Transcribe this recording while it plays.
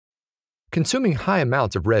Consuming high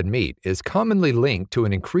amounts of red meat is commonly linked to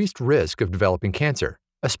an increased risk of developing cancer,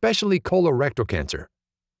 especially colorectal cancer.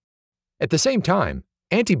 At the same time,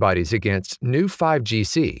 antibodies against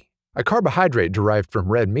Neu5Gc, a carbohydrate derived from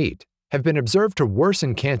red meat, have been observed to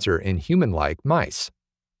worsen cancer in human-like mice.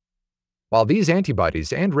 While these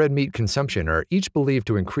antibodies and red meat consumption are each believed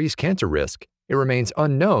to increase cancer risk, it remains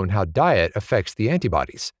unknown how diet affects the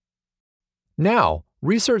antibodies. Now,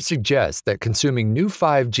 research suggests that consuming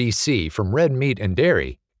Neu5Gc from red meat and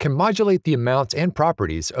dairy can modulate the amounts and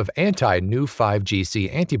properties of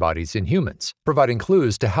anti-Neu5Gc antibodies in humans, providing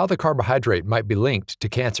clues to how the carbohydrate might be linked to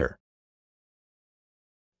cancer.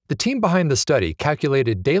 The team behind the study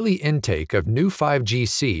calculated daily intake of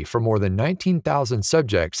Neu5Gc for more than 19,000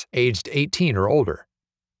 subjects aged 18 or older.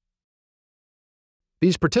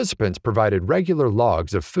 These participants provided regular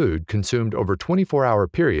logs of food consumed over 24-hour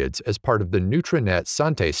periods as part of the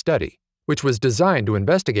NutriNet-Santé study, which was designed to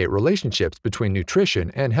investigate relationships between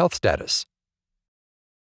nutrition and health status.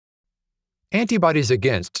 Antibodies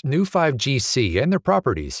against Neu5Gc and their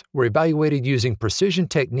properties were evaluated using precision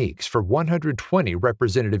techniques for 120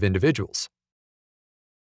 representative individuals.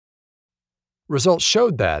 Results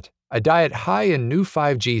showed that a diet high in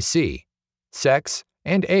Neu5Gc, sex,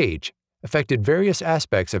 and age affected various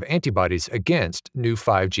aspects of antibodies against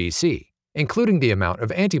Neu5Gc, including the amount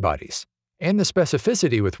of antibodies and the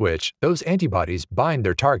specificity with which those antibodies bind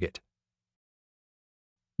their target.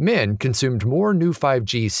 Men consumed more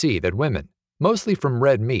Neu5Gc than women, mostly from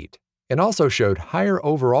red meat, and also showed higher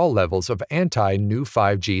overall levels of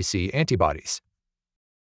anti-Neu5Gc antibodies.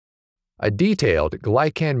 A detailed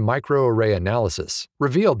glycan microarray analysis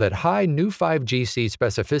revealed that high Neu5Gc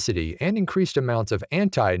specificity and increased amounts of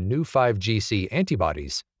anti-Neu5Gc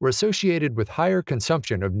antibodies were associated with higher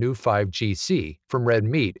consumption of Neu5Gc from red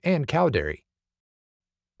meat and cow dairy.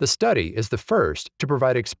 The study is the first to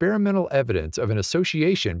provide experimental evidence of an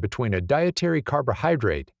association between a dietary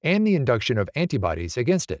carbohydrate and the induction of antibodies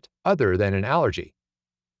against it, other than an allergy.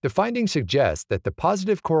 The findings suggest that the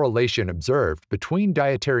positive correlation observed between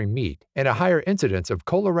dietary meat and a higher incidence of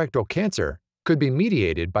colorectal cancer could be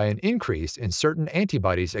mediated by an increase in certain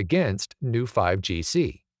antibodies against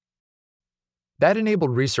Neu5Gc. That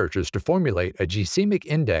enabled researchers to formulate a glycemic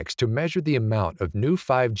index to measure the amount of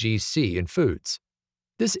Neu5Gc in foods.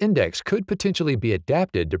 This index could potentially be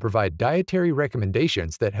adapted to provide dietary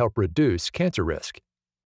recommendations that help reduce cancer risk.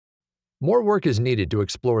 More work is needed to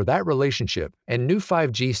explore that relationship and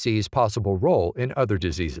Neu5Gc's possible role in other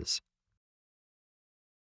diseases.